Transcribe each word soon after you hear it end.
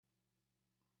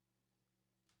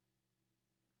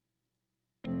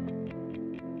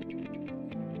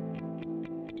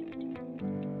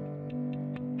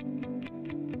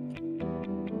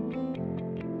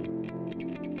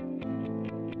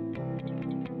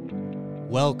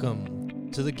Welcome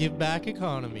to the Give Back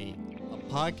Economy, a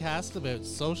podcast about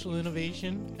social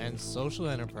innovation and social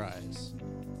enterprise.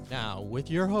 Now,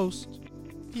 with your host,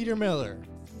 Peter Miller.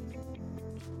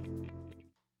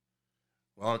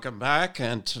 Welcome back,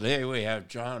 and today we have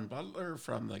John Butler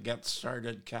from the Get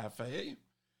Started Cafe.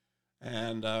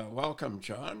 And welcome,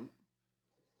 John.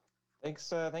 Thanks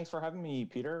for having me,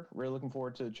 Peter. Really looking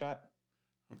forward to the chat.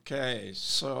 Okay,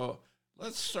 so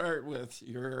let's start with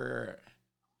your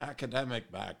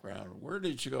academic background. Where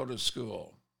did you go to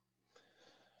school?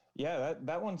 Yeah,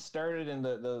 that one started in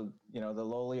the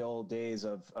lowly old days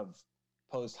of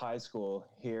post high school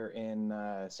here in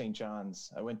St.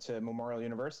 John's. I went to Memorial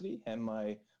University, and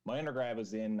my undergrad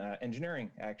was in engineering,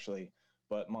 actually,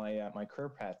 but my career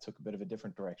path took a bit of a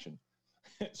different direction.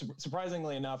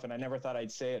 Surprisingly enough, and I never thought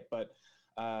I'd say it, but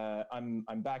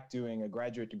I'm back doing a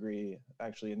graduate degree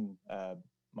actually in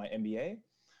my MBA.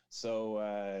 So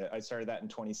I started that in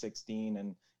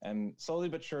 2016 and slowly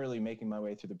but surely making my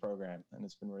way through the program. And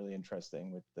it's been really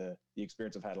interesting with the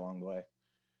experience I've had along the way.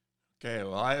 Okay,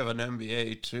 well, I have an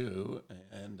MBA too.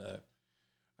 And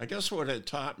I guess what it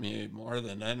taught me more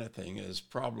than anything is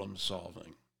problem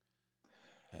solving.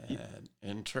 And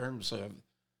in terms of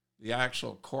the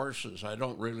actual courses, I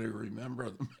don't really remember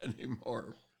them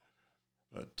anymore.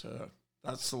 But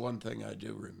that's the one thing I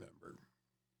do remember.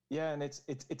 Yeah, and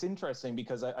it's interesting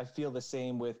because I feel the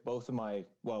same with both of my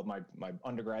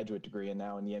undergraduate degree and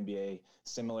now in the MBA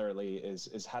similarly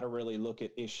is how to really look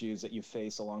at issues that you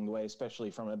face along the way, especially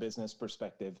from a business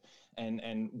perspective,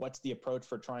 and what's the approach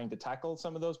for trying to tackle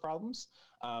some of those problems.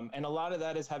 And a lot of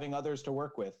that is having others to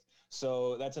work with.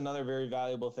 So that's another very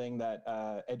valuable thing that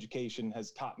education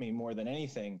has taught me more than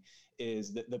anything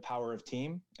is the power of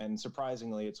team. And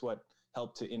surprisingly, it's what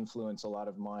helped to influence a lot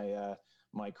of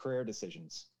my career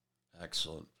decisions.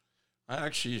 Excellent. I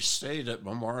actually stayed at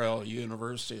Memorial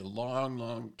University a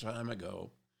long time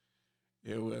ago.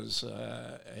 It was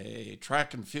a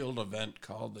track and field event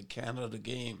called the Canada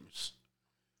Games.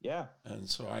 Yeah. And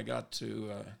so I got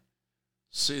to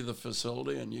see the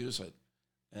facility and use it.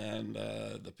 And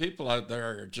the people out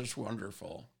there are just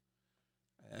wonderful.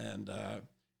 And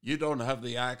you don't have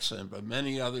the accent, but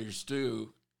many others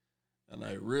do. And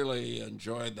I really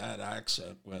enjoyed that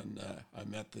accent when I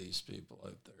met these people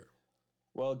out there.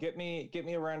 Well, get me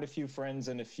around a few friends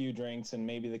and a few drinks, and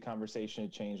maybe the conversation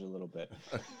would change a little bit.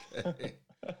 Okay.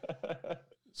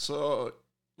 So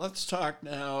let's talk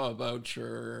now about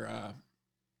your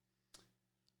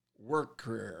work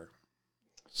career.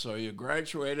 So you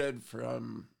graduated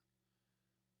from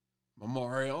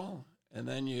Memorial, and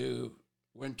then you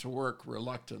went to work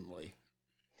reluctantly.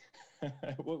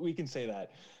 We can say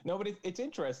that. No, but it's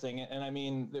interesting. And I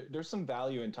mean, there's some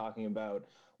value in talking about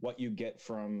what you get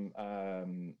from,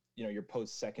 your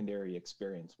post-secondary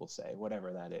experience, we'll say,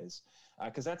 whatever that is.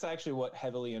 Because that's actually what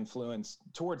heavily influenced,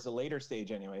 towards the later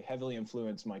stage anyway, heavily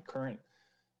influenced my current,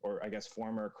 or I guess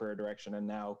former career direction and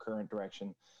now current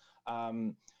direction.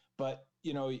 But,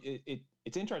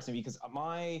 it's interesting because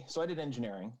so I did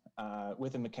engineering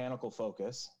with a mechanical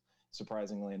focus,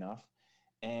 surprisingly enough.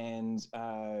 And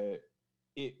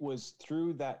it was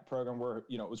through that program where,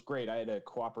 it was great. I had a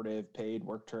cooperative paid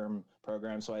work term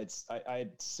program. So I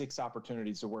had 6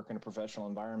 opportunities to work in a professional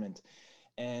environment,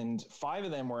 and 5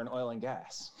 of them were in oil and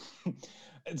gas.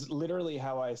 It's literally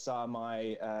how I saw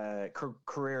my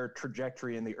career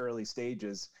trajectory in the early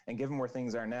stages. And given where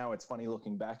things are now, it's funny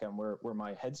looking back on where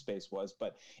my headspace was.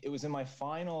 But it was in my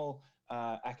final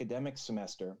academic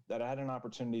semester that I had an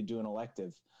opportunity to do an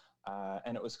elective.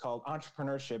 And it was called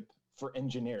Entrepreneurship for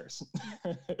Engineers,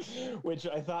 which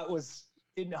I thought was,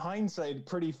 in hindsight,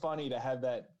 pretty funny to have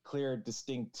that clear,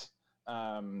 distinct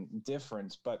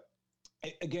difference. But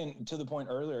again, to the point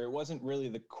earlier, it wasn't really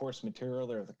the course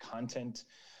material or the content,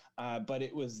 but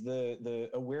it was the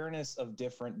awareness of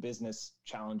different business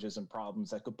challenges and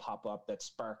problems that could pop up that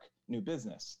spark new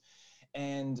business.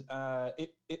 And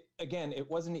it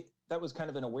wasn't, that was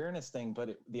kind of an awareness thing,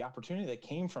 but the opportunity that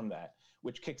came from that,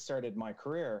 which kickstarted my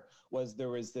career, was there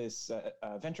was this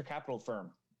venture capital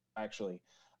firm, actually,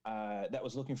 that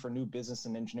was looking for new business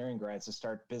and engineering grads to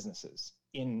start businesses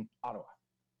in Ottawa.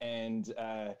 And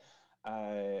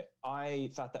I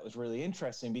thought that was really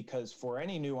interesting because for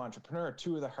any new entrepreneur,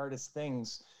 2 of the hardest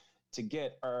things to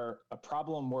get are a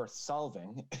problem worth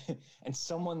solving and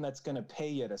someone that's going to pay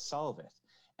you to solve it.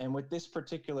 And with this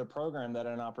particular program that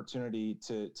I had an opportunity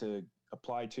to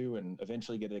apply to and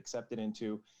eventually get accepted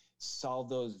into, solve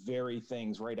those very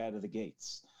things right out of the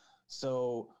gates.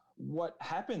 So what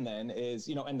happened then is,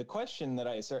 and the question that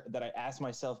I asked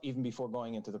myself even before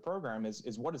going into the program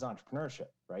is what is entrepreneurship,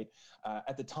 right?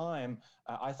 At the time,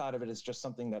 I thought of it as just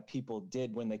something that people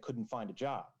did when they couldn't find a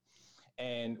job.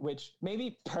 And which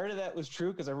maybe part of that was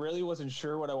true because I really wasn't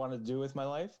sure what I wanted to do with my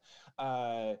life.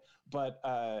 But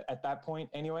at that point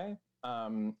anyway,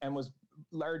 and was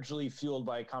largely fueled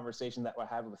by a conversation that I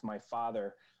had with my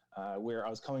father, where I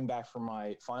was coming back from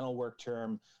my final work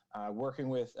term, working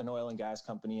with an oil and gas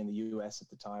company in the US at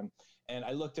the time. And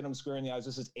I looked at him square in the eyes.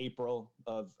 This is April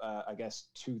of, I guess,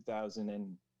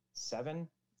 2007.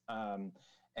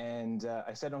 And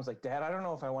I said to him, I was like, Dad, I don't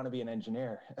know if I want to be an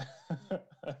engineer.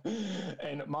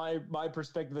 And my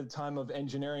perspective at the time of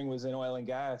engineering was in oil and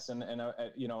gas. And I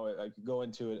could go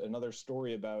into another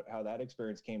story about how that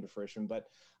experience came to fruition. But,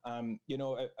 I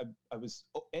was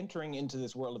entering into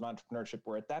this world of entrepreneurship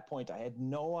where at that point I had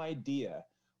no idea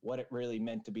what it really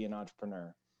meant to be an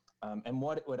entrepreneur, and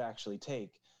what it would actually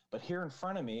take. But here in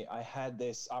front of me, I had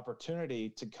this opportunity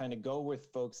to kind of go with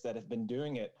folks that have been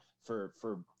doing it for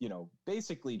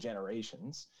basically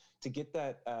generations, to get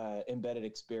that embedded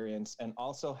experience, and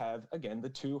also have, again, the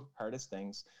two hardest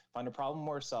things: find a problem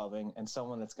worth solving and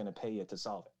someone that's going to pay you to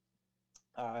solve it.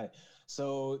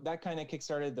 So that kind of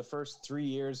kickstarted the first 3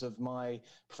 years of my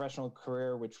professional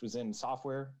career, which was in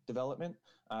software development.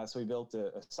 So we built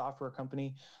a software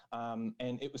company.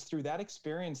 And it was through that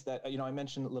experience that, I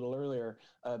mentioned a little earlier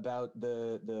about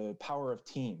the power of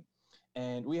team.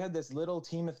 And we had this little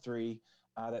team of three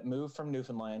that moved from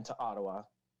Newfoundland to Ottawa,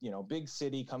 big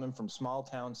city coming from small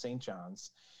town St.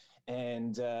 John's.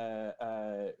 And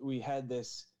we had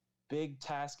this big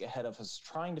task ahead of us,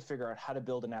 trying to figure out how to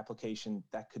build an application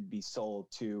that could be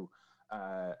sold to,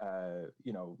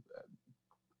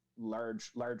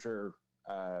 larger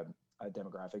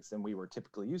demographics than we were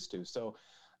typically used to. So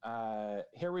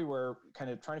here we were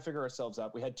kind of trying to figure ourselves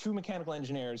out. We had two mechanical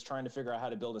engineers trying to figure out how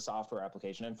to build a software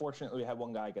application. Unfortunately, we had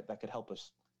one guy that could help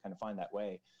us kind of find that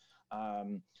way.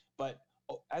 But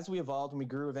as we evolved and we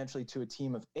grew eventually to a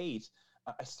team of 8,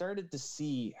 I started to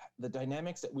see the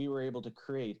dynamics that we were able to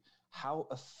create, how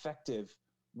effective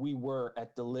we were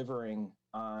at delivering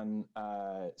on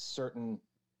certain,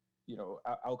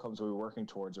 outcomes we were working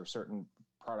towards, or certain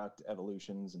product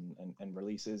evolutions and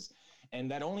releases. And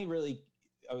that I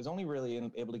was only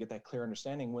really able to get that clear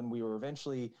understanding when we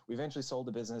eventually sold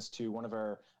the business to one of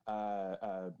our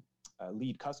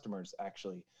lead customers,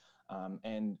 actually.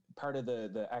 And part of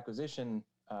the acquisition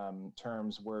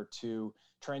terms were to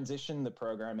transition the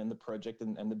program and the project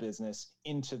and the business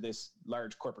into this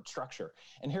large corporate structure.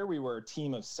 And here we were, a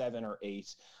team of 7 or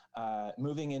 8,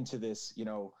 moving into this,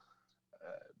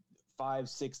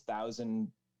 5,000-6,000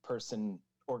 person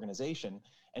organization,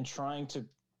 and trying to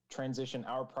transition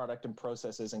our product and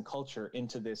processes and culture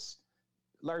into this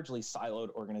largely siloed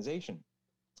organization.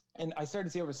 And I started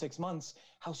to see over 6 months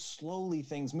how slowly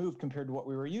things moved compared to what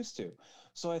we were used to.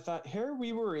 So I thought, here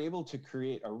we were able to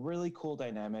create a really cool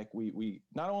dynamic. We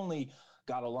not only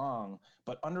got along,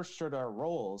 but understood our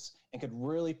roles and could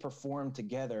really perform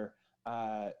together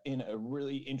in a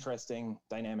really interesting,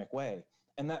 dynamic way.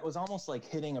 And that was almost like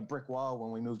hitting a brick wall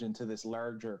when we moved into this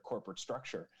larger corporate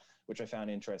structure, which I found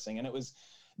interesting. And it was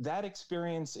that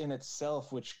experience in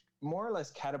itself which more or less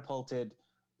catapulted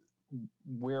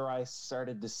where I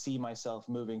started to see myself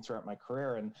moving throughout my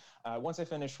career. And once I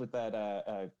finished with that,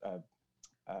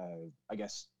 I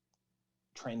guess,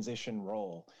 transition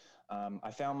role,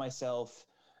 I found myself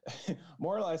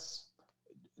more or less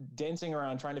dancing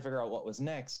around trying to figure out what was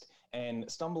next, and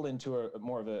stumbled into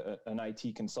more of an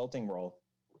IT consulting role,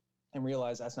 and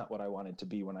realized that's not what I wanted to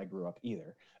be when I grew up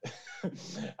either.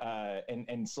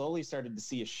 And slowly started to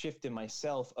see a shift in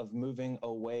myself of moving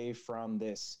away from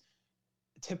this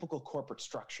typical corporate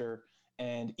structure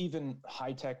and even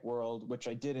high-tech world, which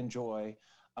I did enjoy,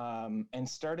 and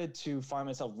started to find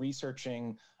myself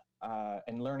researching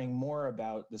and learning more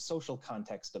about the social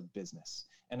context of business.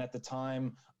 And at the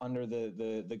time, under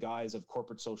the guise of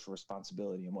corporate social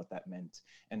responsibility and what that meant,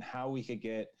 and how we could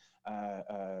get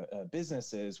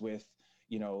businesses with,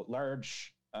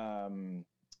 large, the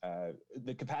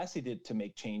capacity to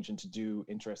make change and to do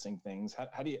interesting things.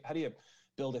 How do you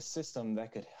build a system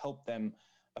that could help them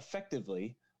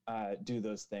effectively do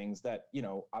those things that,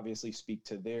 obviously speak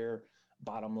to their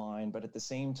bottom line, but at the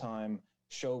same time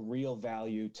show real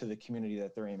value to the community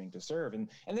that they're aiming to serve. And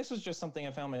this was just something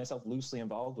I found myself loosely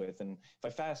involved with. And if I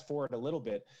fast forward a little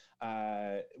bit,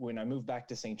 when I moved back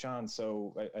to St. John's,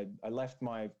 so I left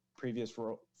my previous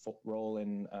role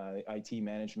in IT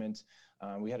management.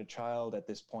 We had a child at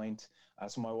this point.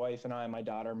 So my wife and my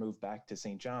daughter moved back to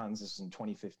St. John's. This was in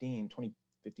 2016.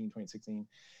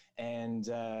 And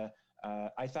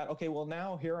I thought, okay, well,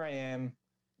 now here I am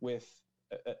with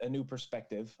a new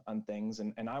perspective on things,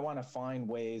 and I want to find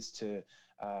ways to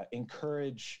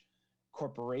encourage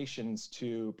corporations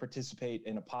to participate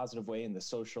in a positive way in the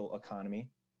social economy.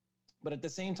 But at the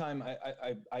same time,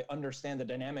 I understand the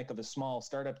dynamic of a small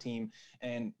startup team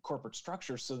and corporate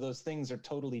structure, so those things are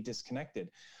totally disconnected.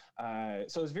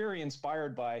 So I was very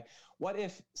inspired by what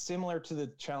if, similar to the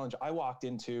challenge I walked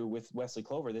into with Wesley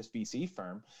Clover, this VC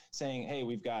firm, saying, hey,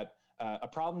 we've got a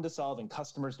problem to solve and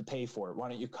customers to pay for it. Why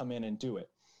don't you come in and do it?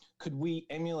 Could we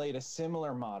emulate a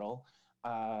similar model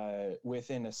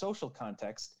within a social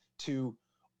context to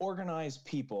organize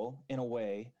people in a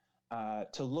way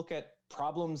to look at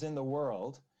problems in the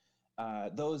world,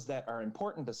 those that are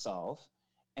important to solve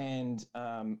and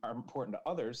are important to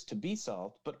others to be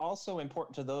solved, but also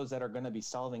important to those that are going to be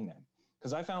solving them?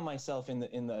 Because I found myself in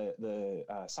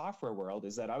the software world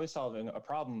is that I was solving a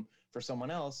problem for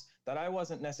someone else that I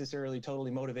wasn't necessarily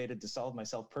totally motivated to solve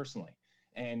myself personally.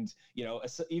 And, you know,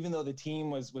 even though the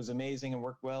team was amazing and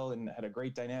worked well and had a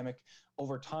great dynamic,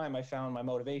 over time, I found my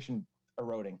motivation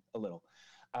eroding a little.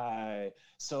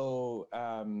 So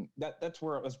that's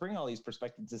where I was bringing all these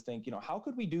perspectives to think, you know, how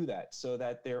could we do that so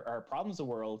that there are problems the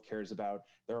world cares about,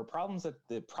 there are problems that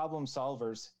the problem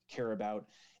solvers care about,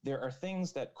 there are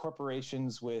things that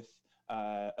corporations with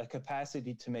a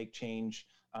capacity to make change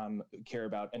care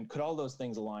about, and could all those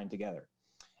things align together?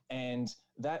 And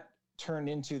that turned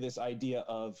into this idea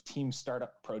of team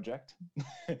startup project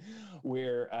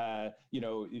where, you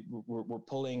know, we're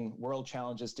pulling world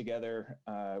challenges together.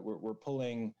 We're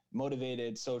pulling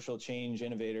motivated social change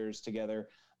innovators together,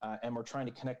 and we're trying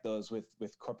to connect those with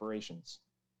corporations.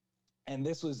 And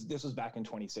this was back in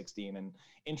 2016. And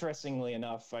interestingly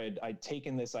enough, I'd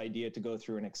taken this idea to go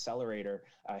through an accelerator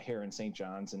here in St.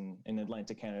 John's in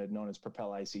Atlantic, Canada, known as Propel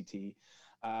ICT.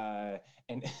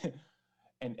 And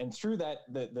through that,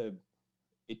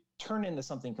 it turned into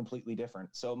something completely different.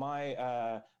 So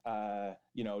my,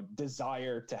 you know,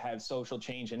 desire to have social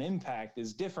change and impact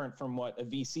is different from what a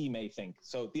VC may think.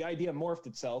 So the idea morphed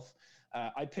itself.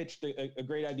 I pitched a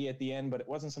great idea at the end, but it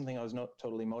wasn't something I was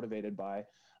totally motivated by.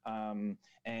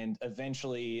 And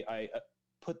eventually I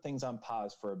put things on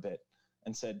pause for a bit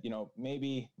and said, you know,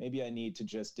 maybe I need to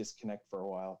just disconnect for a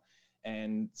while.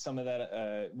 And some of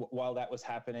that, while that was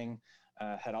happening,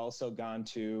 had also gone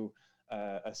to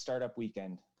a startup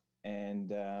weekend. And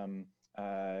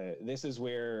this is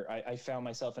where I found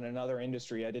myself in another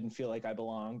industry. I didn't feel like I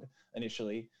belonged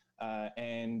initially.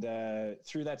 And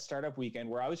through that startup weekend,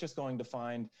 where I was just going to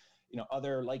find, you know,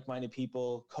 other like-minded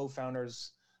people,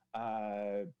 co-founders,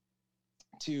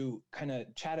 to kind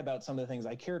of chat about some of the things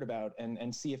I cared about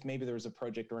and see if maybe there was a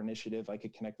project or initiative I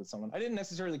could connect with someone. I didn't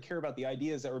necessarily care about the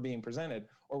ideas that were being presented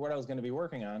or what I was going to be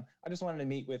working on. I just wanted to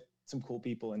meet with some cool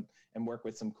people and work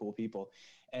with some cool people.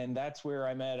 And that's where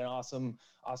I met an awesome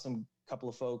couple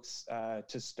of folks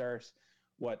to start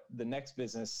what the next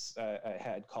business I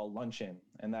had called Luncheon.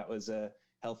 And that was a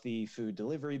healthy food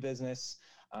delivery business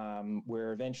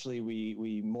where eventually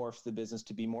we morphed the business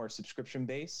to be more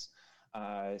subscription-based.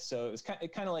 So it was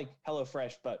kind of like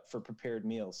HelloFresh, but for prepared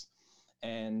meals.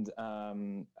 And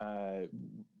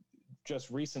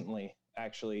just recently,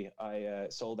 actually, I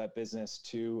sold that business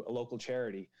to a local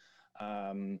charity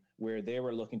where they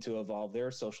were looking to evolve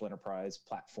their social enterprise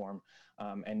platform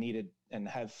and needed and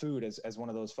have food as one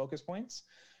of those focus points.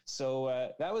 So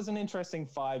that was an interesting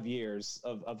 5 years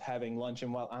of having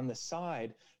Luncheon while on the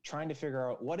side trying to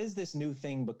figure out what is this new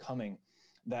thing becoming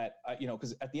that, you know,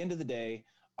 because at the end of the day,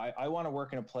 I want to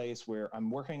work in a place where I'm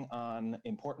working on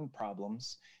important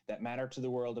problems that matter to the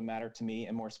world and matter to me,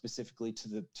 and more specifically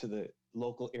to the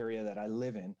local area that I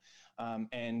live in.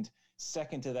 And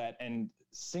second to that, and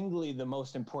singly the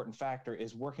most important factor,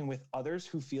 is working with others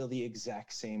who feel the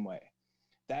exact same way.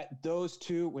 That those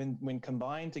two, when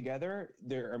combined together,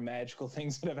 there are magical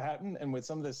things that have happened. And with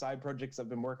some of the side projects I've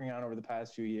been working on over the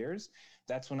past few years,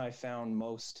 that's when I found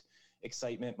most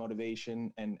excitement,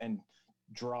 motivation, and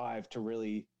drive to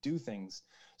really do things.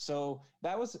 So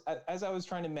that was, as I was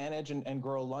trying to manage and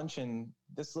grow Luncheon,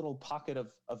 this little pocket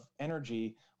of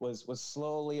energy was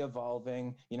slowly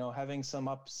evolving, you know, having some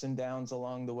ups and downs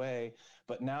along the way.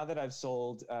 But now that I've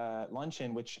sold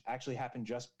Luncheon, which actually happened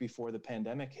just before the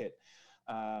pandemic hit,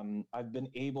 I've been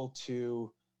able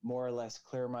to more or less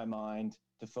clear my mind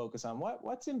to focus on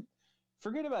what's in,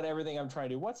 forget about everything I'm trying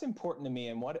to do. What's important to me,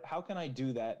 and how can I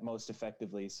do that most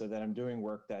effectively so that I'm doing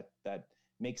work that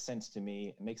makes sense to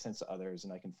me and makes sense to others,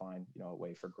 and I can find, you know, a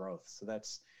way for growth. So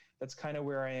that's kind of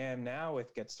where I am now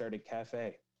with Get Started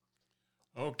Cafe.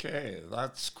 Okay,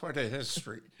 that's quite a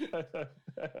history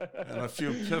and a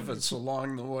few pivots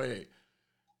along the way.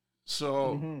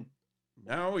 So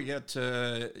Now we get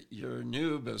to your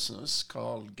new business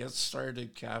called Get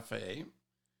Started Cafe.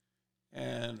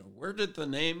 And where did the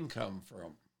name come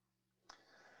from?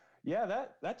 Yeah,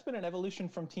 that's been an evolution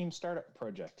from Team Startup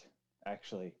Project,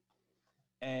 actually.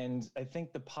 And I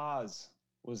think the pause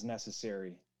was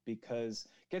necessary because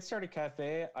Get Started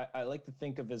Cafe, I like to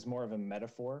think of as more of a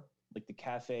metaphor, like the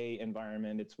cafe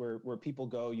environment. It's where people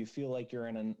go. You feel like you're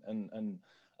in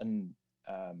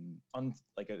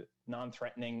like a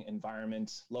non-threatening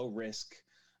environment, low risk.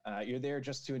 You're there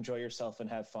just to enjoy yourself and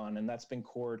have fun, and that's been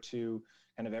core to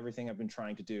kind of everything I've been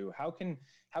trying to do. How can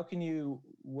you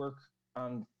work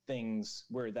on things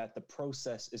where that the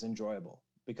process is enjoyable?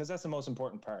 Because that's the most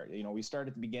important part. You know, we start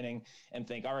at the beginning and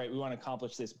think, all right, we want to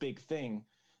accomplish this big thing,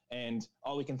 and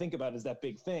all we can think about is that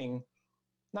big thing,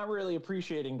 not really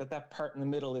appreciating that part in the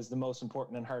middle is the most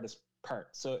important and hardest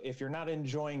part. So if you're not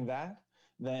enjoying that,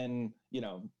 then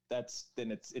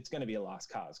it's going to be a lost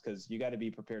cause, because you got to be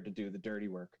prepared to do the dirty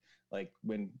work, like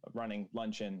when running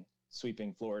luncheon,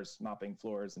 sweeping floors, mopping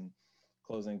floors, and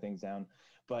closing things down.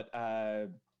 But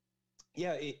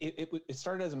it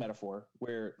started as a metaphor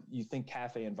where you think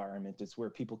cafe environment is where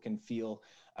people can feel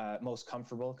most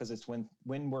comfortable, because it's when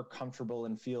we're comfortable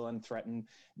and feel unthreatened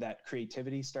that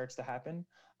creativity starts to happen.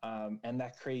 And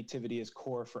that creativity is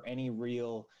core for any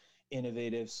real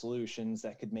innovative solutions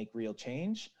that could make real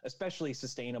change, especially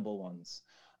sustainable ones,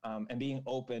 and being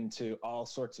open to all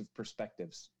sorts of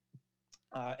perspectives.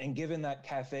 And given that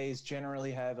cafes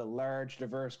generally have a large,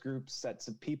 diverse group, sets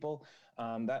of people,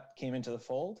 that came into the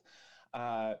fold.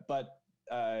 But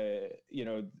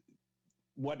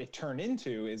what it turned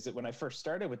into is that when I first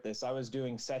started with this, I was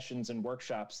doing sessions and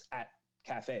workshops at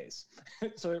cafes.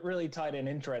 So it really tied in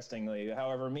interestingly.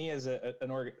 However, me as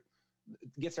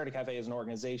Get Started Cafe as an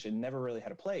organization never really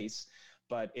had a place,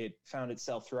 but it found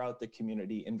itself throughout the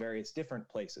community in various different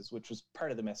places, which was part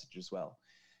of the message as well.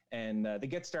 And the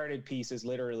Get Started piece is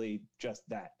literally just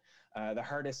that. The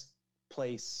hardest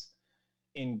place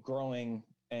in growing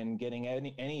and getting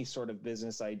any sort of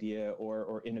business idea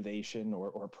or innovation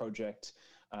or project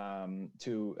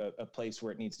to a place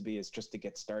where it needs to be is just to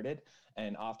get started.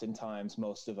 And oftentimes,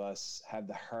 most of us have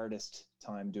the hardest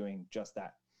time doing just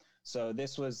that. So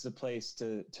this was the place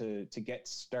to get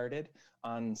started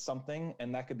on something,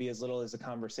 and that could be as little as a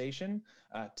conversation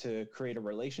to create a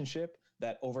relationship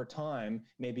that over time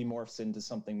maybe morphs into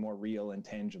something more real and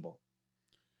tangible.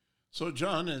 So,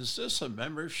 John, is this a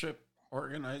membership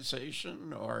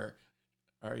organization, or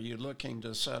are you looking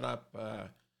to set up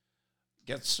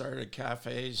Get Started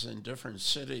cafes in different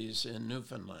cities in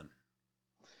Newfoundland?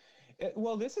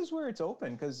 Well, this is where it's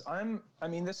open, because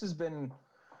this has been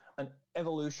an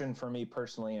evolution for me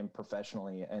personally and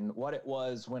professionally. And what it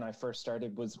was when I first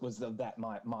started was that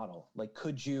model. Like,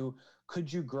 could you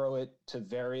grow it to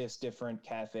various different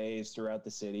cafes throughout the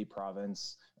city,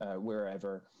 province,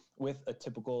 wherever, with a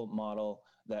typical model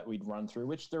that we'd run through,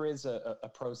 which there is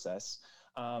a process.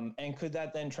 And could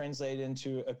that then translate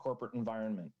into a corporate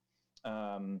environment?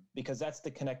 Because that's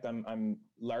the connect I'm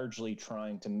largely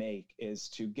trying to make, is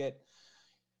to get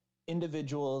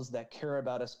individuals that care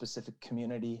about a specific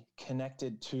community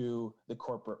connected to the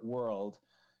corporate world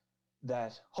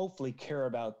that hopefully care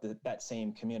about that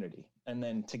same community, and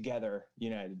then together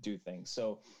united do things.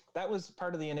 So that was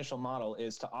part of the initial model,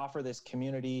 is to offer this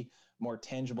community, more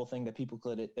tangible thing that people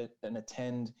could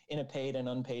attend in a paid and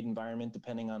unpaid environment,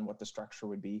 depending on what the structure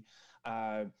would be.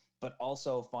 But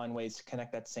also find ways to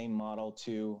connect that same model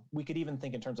to, we could even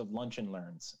think in terms of lunch and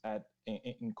learns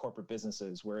in corporate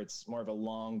businesses, where it's more of a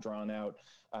long drawn out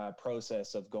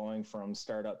process of going from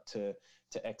startup to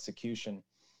execution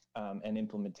and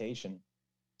implementation.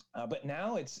 But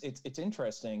now it's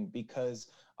interesting, because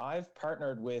I've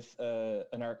partnered with a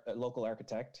local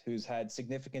architect who's had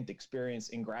significant experience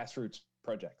in grassroots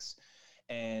projects,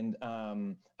 and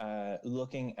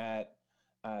looking at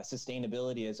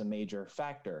sustainability as a major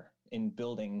factor in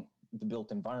building the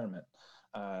built environment.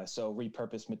 So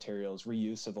repurposed materials,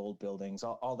 reuse of old buildings,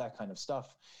 all that kind of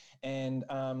stuff. And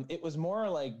it was more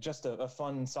like just a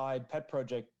fun side pet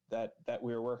project that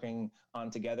we were working on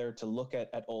together to look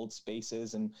at old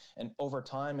spaces. And over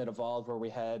time it evolved where we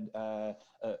had a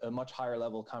much higher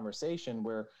level conversation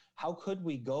where, how could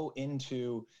we go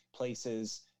into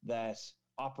places that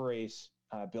operate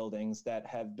buildings that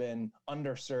have been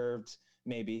underserved,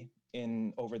 maybe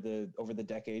over the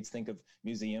decades, think of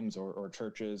museums or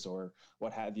churches or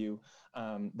what have you,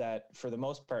 that for the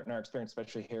most part in our experience,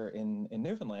 especially here in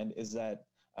Newfoundland, is that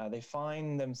they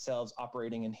find themselves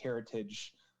operating in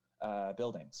heritage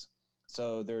buildings.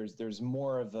 So there's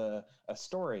more of a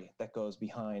story that goes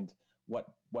behind what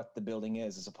the building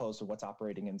is, as opposed to what's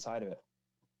operating inside of it.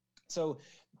 So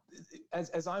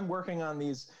as I'm working on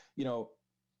these,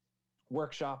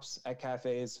 workshops at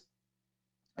cafes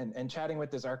and chatting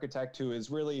with this architect who is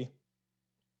really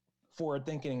forward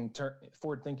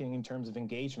thinking in terms of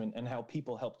engagement and how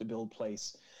people help to build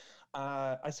place,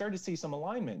 I started to see some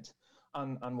alignment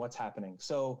on what's happening.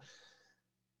 So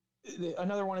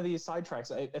another one of these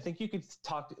sidetracks. I think you could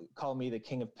call me the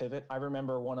king of pivot. I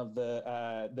remember one of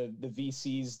the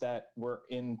VCs that were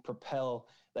in Propel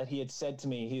that he had said to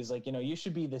me, he was like, you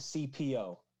should be the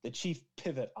CPO, the Chief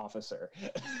Pivot Officer.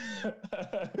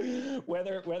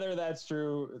 whether that's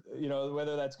true,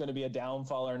 whether that's going to be a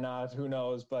downfall or not, who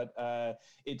knows? But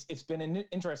it's been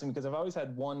interesting because I've always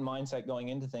had one mindset going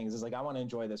into things is like, I want to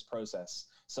enjoy this process.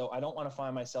 So I don't want to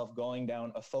find myself going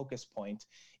down a focus point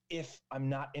if I'm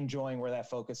not enjoying where that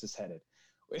focus is headed,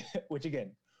 which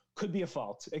again, could be a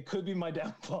fault. It could be my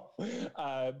downfall.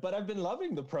 But I've been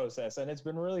loving the process and it's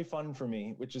been really fun for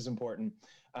me, which is important.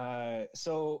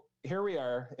 So here we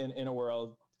are in a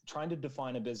world trying to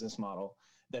define a business model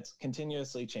that's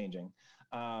continuously changing.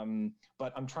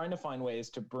 But I'm trying to find ways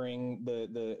to bring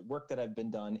the work that I've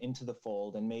been done into the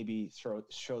fold and maybe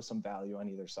show some value on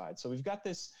either side. So we've got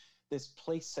this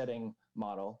place setting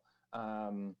model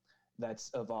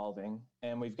that's evolving,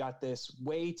 and we've got this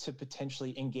way to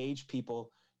potentially engage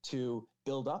people to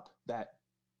build up that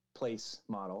place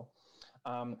model.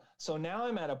 So now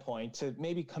I'm at a point to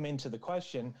maybe come into the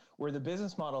question where the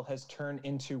business model has turned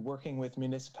into working with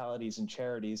municipalities and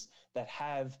charities that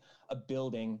have a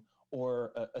building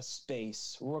or a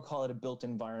space, we'll call it a built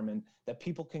environment that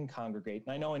people can congregate.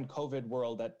 And I know in COVID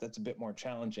world that's a bit more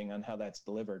challenging on how that's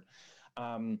delivered.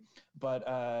 But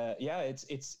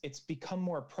it's become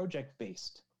more project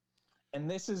based, and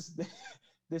this is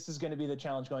going to be the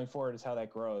challenge going forward, is how that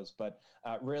grows. But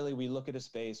really, we look at a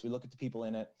space, we look at the people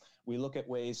in it, we look at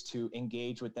ways to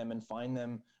engage with them and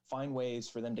find ways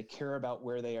for them to care about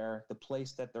where they are, the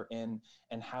place that they're in,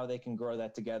 and how they can grow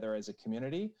that together as a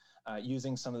community,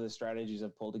 using some of the strategies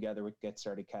I've pulled together with Get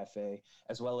Started Cafe,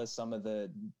 as well as some of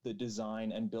the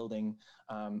design and building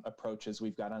approaches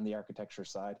we've got on the architecture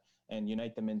side, and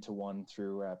unite them into one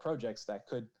through projects that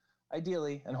could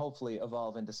ideally and hopefully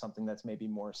evolve into something that's maybe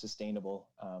more sustainable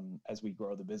as we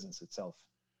grow the business itself.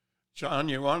 John,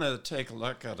 you want to take a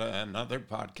look at another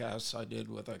podcast I did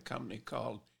with a company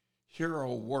called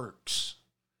Hero Works.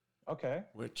 Okay.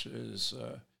 Which is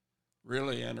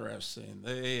really interesting.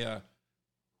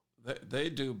 They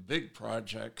do big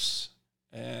projects,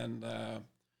 and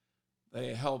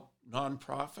they help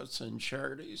nonprofits and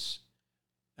charities,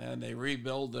 and they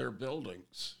rebuild their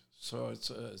buildings. So it's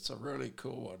a really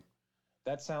cool one.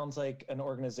 That sounds like an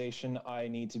organization I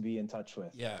need to be in touch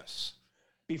with. Yes.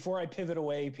 Before I pivot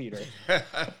away, Peter.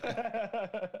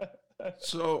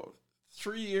 So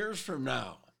 3 years from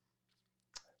now.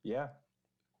 Yeah.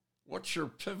 What's your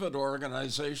pivot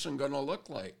organization going to look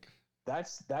like?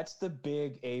 That's the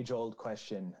big age-old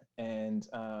question. And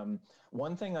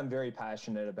one thing I'm very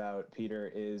passionate about, Peter,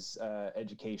 is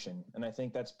education. And I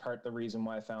think that's part of the reason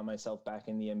why I found myself back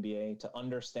in the MBA, to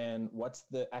understand what's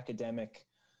the academic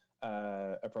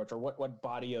approach, or what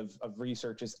body of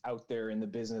research is out there in the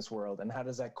business world, and how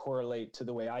does that correlate to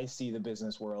the way I see the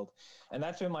business world. And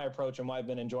that's been my approach, and why I've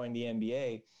been enjoying the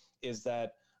MBA is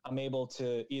that I'm able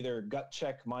to either gut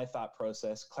check my thought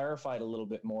process, clarify it a little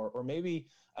bit more, or maybe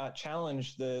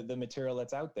challenge the material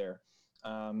that's out there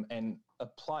and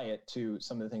apply it to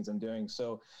some of the things I'm doing.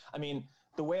 So, I mean,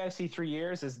 the way I see 3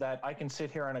 years is that I can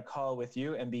sit here on a call with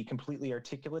you and be completely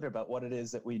articulate about what it is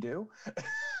that we do.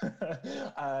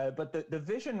 But the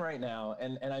vision right now,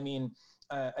 and I mean,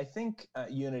 I think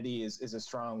unity is a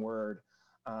strong word,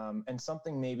 and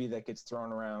something maybe that gets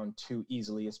thrown around too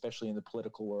easily, especially in the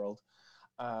political world,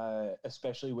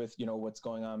 especially with, what's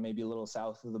going on maybe a little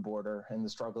south of the border and the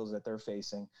struggles that they're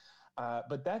facing.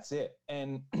 But that's it.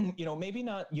 And, maybe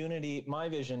not unity. My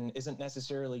vision isn't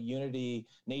necessarily unity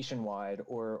nationwide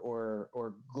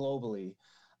or globally,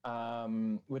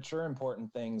 which are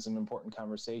important things and important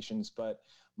conversations. But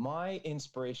my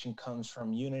inspiration comes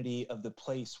from unity of the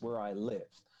place where I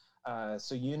live.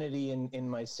 So unity in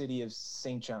my city of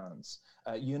St. John's,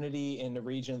 unity in the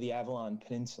region of the Avalon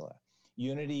Peninsula,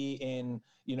 unity in,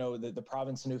 the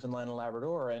province of Newfoundland and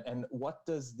Labrador, and what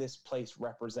does this place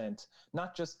represent,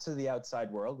 not just to the outside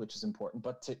world, which is important,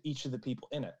 but to each of the people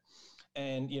in it.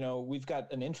 And, we've got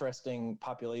an interesting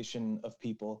population of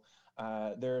people.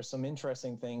 There are some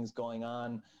interesting things going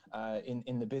on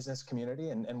in the business community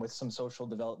and with some social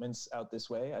developments out this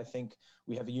way. I think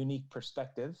we have a unique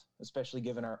perspective, especially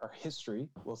given our history,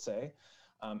 we'll say,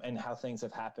 and how things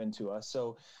have happened to us.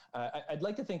 So I'd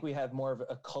like to think we have more of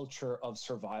a culture of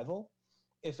survival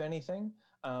if anything,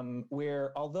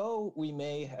 where although we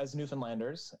may, as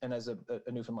Newfoundlanders and as a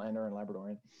Newfoundlander and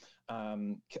Labradorian,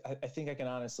 I think I can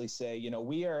honestly say,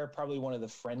 we are probably one of the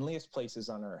friendliest places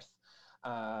on earth.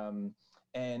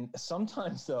 And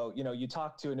sometimes, though, you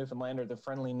talk to a Newfoundlander, the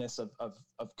friendliness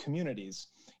of communities,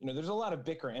 there's a lot of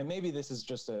bickering, and maybe this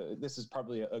is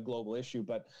probably a global issue,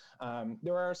 but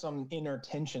there are some inner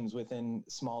tensions within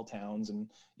small towns, and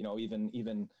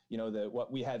even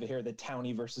what we have here, the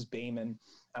townie versus Bayman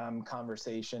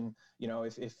conversation.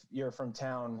 If you're from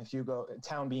town, if you go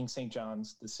town being St.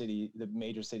 John's, the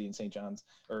major city in St. John's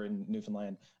or in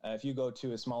Newfoundland, if you go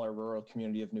to a smaller rural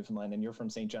community of Newfoundland and you're from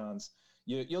St. John's,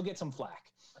 you'll get some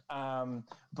flack.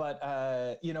 But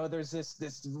there's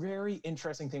this very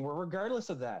interesting thing where regardless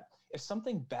of that, if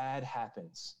something bad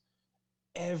happens,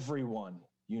 everyone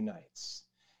unites.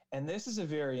 And this is a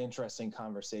very interesting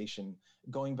conversation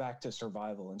going back to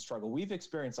survival and struggle. We've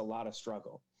experienced a lot of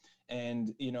struggle.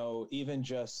 And, even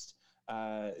just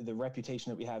the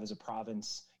reputation that we have as a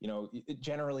province,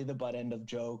 generally the butt end of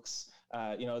jokes,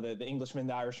 the Englishman,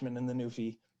 the Irishman, and the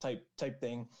Newfie type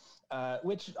thing.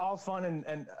 Which all fun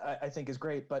and I think is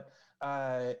great, but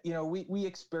we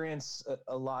experience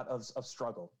a lot of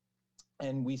struggle,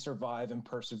 and we survive and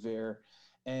persevere.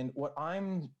 And what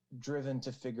I'm driven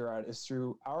to figure out is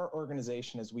through our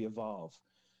organization as we evolve,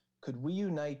 could we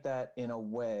unite that in a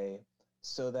way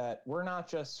so that we're not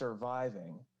just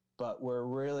surviving, but we're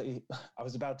really, I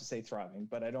was about to say thriving,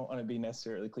 but I don't want to be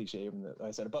necessarily cliche when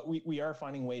I said it, but we are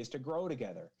finding ways to grow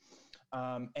together.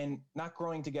 And not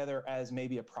growing together as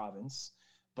maybe a province,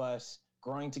 but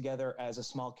growing together as a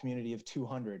small community of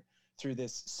 200 through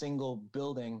this single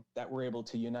building that we're able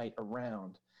to unite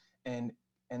around, and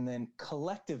then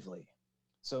collectively.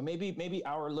 So maybe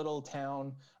our little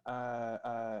town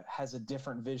has a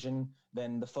different vision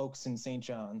than the folks in St.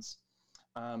 John's,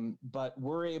 but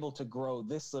we're able to grow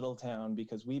this little town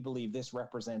because we believe this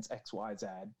represents X, Y, Z,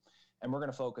 and we're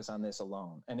going to focus on this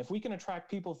alone. And if we can attract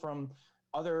people from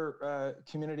other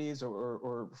communities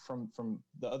or from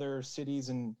the other cities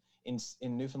in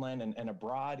Newfoundland and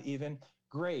abroad even,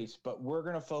 great, but we're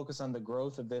going to focus on the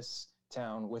growth of this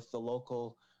town with the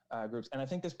local groups. And I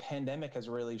think this pandemic has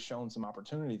really shown some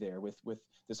opportunity there with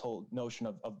this whole notion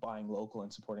of buying local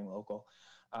and supporting local.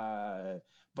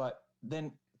 But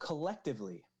then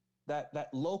collectively, that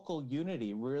local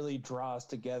unity really draws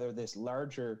together this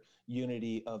larger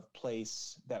unity of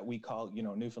place that we call,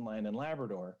 Newfoundland and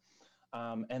Labrador.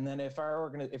 And then if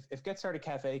if Get Started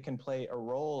Cafe can play a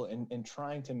role in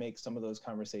trying to make some of those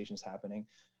conversations happen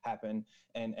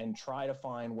and try to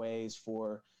find ways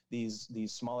for these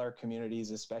smaller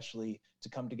communities, especially, to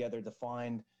come together to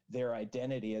find their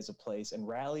identity as a place and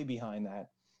rally behind that,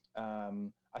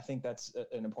 I think that's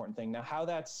an important thing. Now, how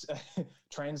that's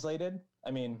translated,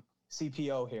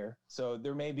 CPO here. So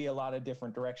there may be a lot of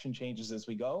different direction changes as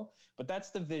we go, but that's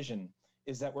the vision,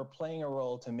 is that we're playing a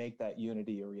role to make that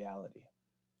unity a reality.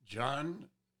 John,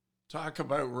 talk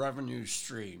about revenue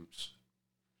streams.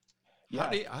 Yeah.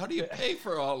 How do you pay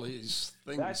for all these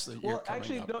things that you're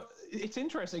coming up with? It's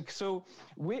interesting. So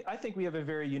I think we have a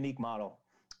very unique model.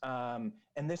 And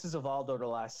this has evolved over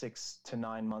the last 6 to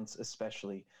 9 months,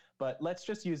 especially. But let's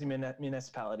just use a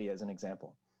municipality as an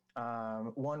example.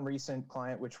 One recent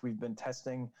client, which we've been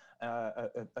testing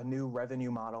a new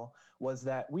revenue model, was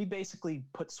that we basically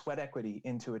put sweat equity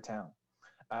into a town.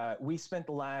 We spent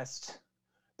the last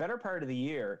better part of the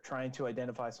year trying to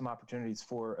identify some opportunities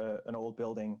for an old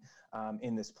building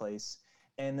in this place.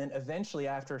 And then eventually,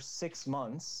 after 6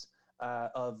 months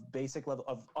of basic level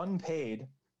of unpaid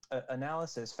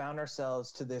analysis, found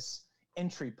ourselves to this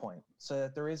entry point so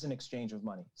that there is an exchange of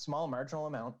money, small marginal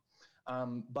amount.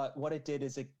 But what it did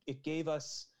is it gave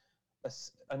us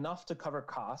enough to cover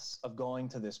costs of going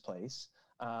to this place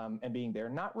and being there,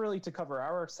 not really to cover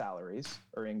our salaries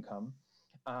or income,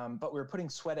 but we're putting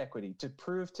sweat equity to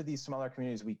prove to these smaller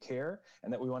communities we care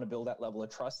and that we want to build that level of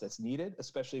trust that's needed,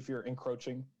 especially if you're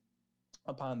encroaching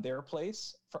upon their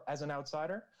place as an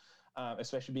outsider,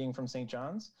 especially being from St.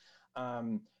 John's.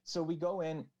 So we go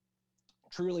in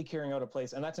truly carrying out a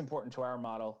place, and that's important to our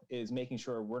model, is making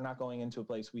sure we're not going into a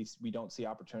place we don't see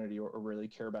opportunity or really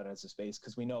care about it as a space,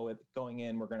 because we know going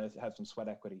in, we're going to have some sweat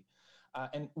equity.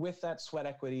 And with that sweat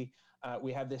equity,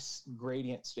 we have this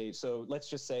gradient stage. So let's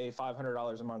just say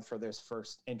 $500 a month for this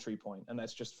first entry point, and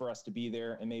that's just for us to be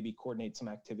there and maybe coordinate some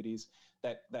activities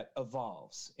that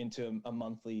evolves into a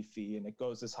monthly fee, and it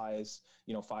goes as high as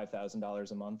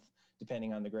 $5,000 a month,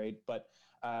 depending on the grade. But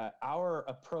our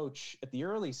approach at the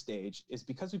early stage is,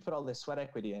 because we put all this sweat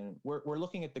equity in, we're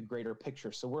looking at the greater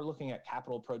picture. So we're looking at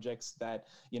capital projects that,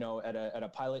 at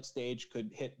a pilot stage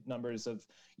could hit numbers of,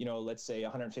 let's say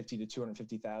 150 to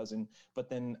 250,000, but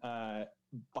then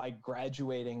by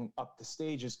graduating up the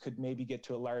stages could maybe get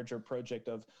to a larger project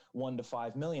of $1 to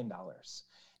 $5 million.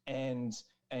 And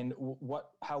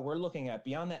how we're looking at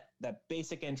beyond that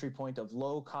basic entry point of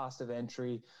low cost of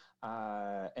entry,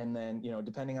 and then,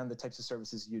 depending on the types of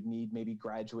services you'd need, maybe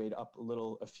graduate up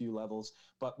a few levels.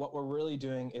 But what we're really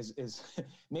doing is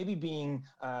maybe being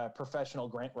professional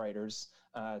grant writers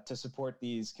to support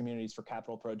these communities for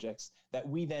capital projects that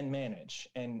we then manage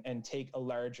and take a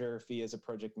larger fee as a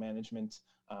project management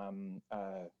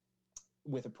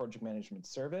with a project management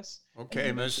service.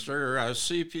 Okay, Mr.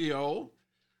 CPO,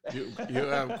 you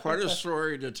have quite a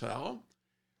story to tell.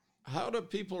 How do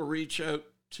people reach out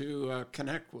to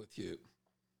connect with you?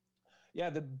 Yeah,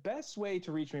 the best way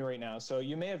to reach me right now, so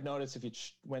you may have noticed if you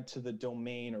went to the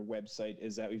domain or website,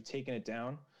 is that we've taken it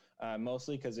down,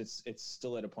 mostly because it's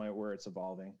still at a point where it's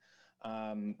evolving.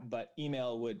 But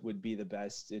email would be the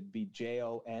best. It'd be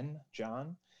John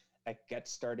at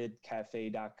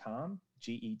getstartedcafe.com,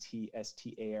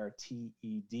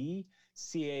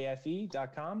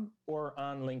 GETSTARTEDCAFE.com, or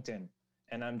on LinkedIn.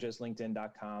 And I'm just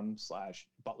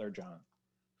linkedin.com/ButlerJohn.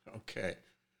 Okay.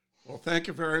 Well, thank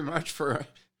you very much for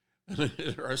an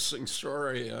interesting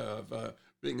story of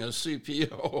being a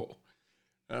CPO,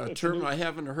 a term I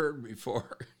haven't heard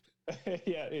before.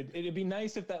 Yeah, it'd be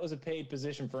nice if that was a paid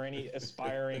position for any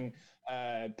aspiring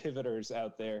pivoters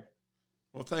out there.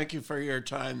 Well, thank you for your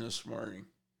time this morning.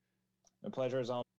 The pleasure is all